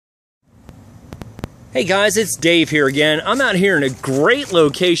Hey guys, it's Dave here again. I'm out here in a great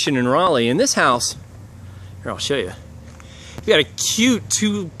location in Raleigh. In this house, here I'll show you. We've got a cute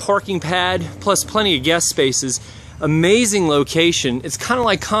 2 parking pad plus plenty of guest spaces. Amazing location. It's kind of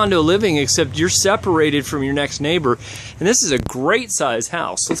like condo living except you're separated from your next neighbor. And this is a great size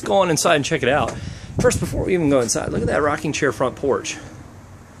house. Let's go on inside and check it out. First, before we even go inside, look at that rocking chair front porch.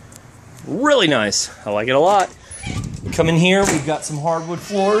 Really nice. I like it a lot. Come in here, we've got some hardwood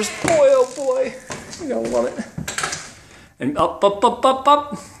floors. Boy, oh boy. You're gonna love it. And up.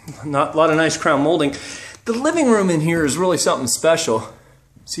 Not a lot of nice crown molding. The living room in here is really something special.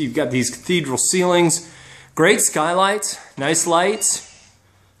 So you've got these cathedral ceilings, great skylights, nice lights.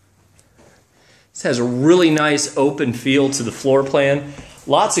 This has a really nice open feel to the floor plan.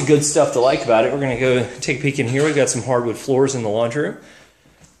 Lots of good stuff to like about it. We're gonna go take a peek in here. We've got some hardwood floors in the laundry room.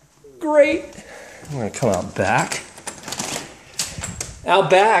 Great. I'm gonna come out back. Out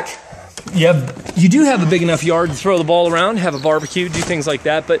back, you do have a big enough yard to throw the ball around, have a barbecue, do things like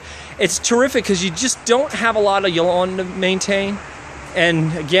that, but it's terrific because you just don't have a lot of lawn to maintain.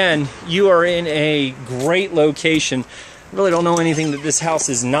 And again, you are in a great location. I really don't know anything that this house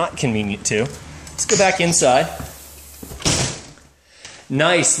is not convenient to. Let's go back inside.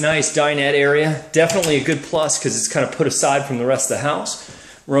 Nice dinette area. Definitely a good plus because it's kind of put aside from the rest of the house.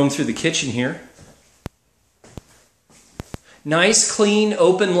 Roam through the kitchen here. Nice, clean,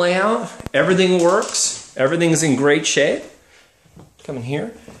 open layout. Everything works. Everything's in great shape. Come in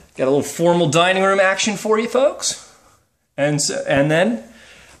here. Got a little formal dining room action for you folks. And then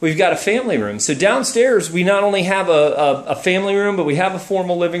we've got a family room. So downstairs we not only have a family room, but we have a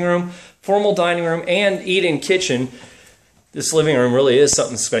formal living room, formal dining room, and eat-in kitchen. This living room really is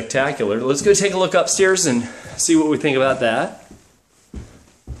something spectacular. Let's go take a look upstairs and see what we think about that.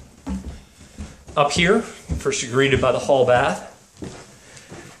 Up here, first you're greeted by the hall bath.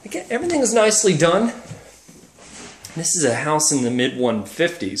 Again, everything is nicely done. This is a house in the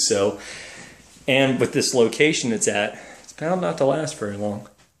mid-150s, so, and with this location it's at, it's bound not to last very long.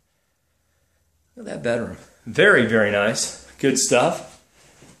 Look at that bedroom. Very nice. Good stuff.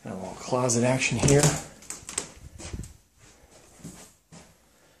 Got a little closet action here.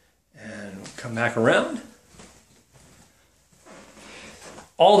 And we'll come back around.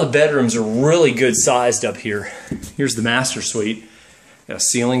 All the bedrooms are really good sized up here. Here's the master suite. Got a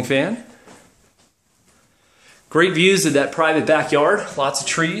ceiling fan. Great views of that private backyard. Lots of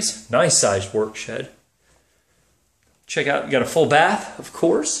trees. Nice sized work shed. Check out, you got a full bath, of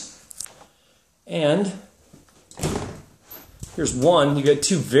course. And here's one. You got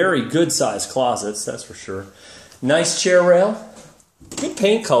 2 very good sized closets, that's for sure. Nice chair rail. Good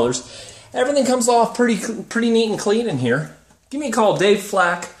paint colors. Everything comes off pretty neat and clean in here. Give me a call, Dave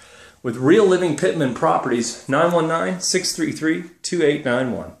Flack, with Real Living Pittman Properties,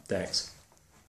 919-633-2891. Thanks.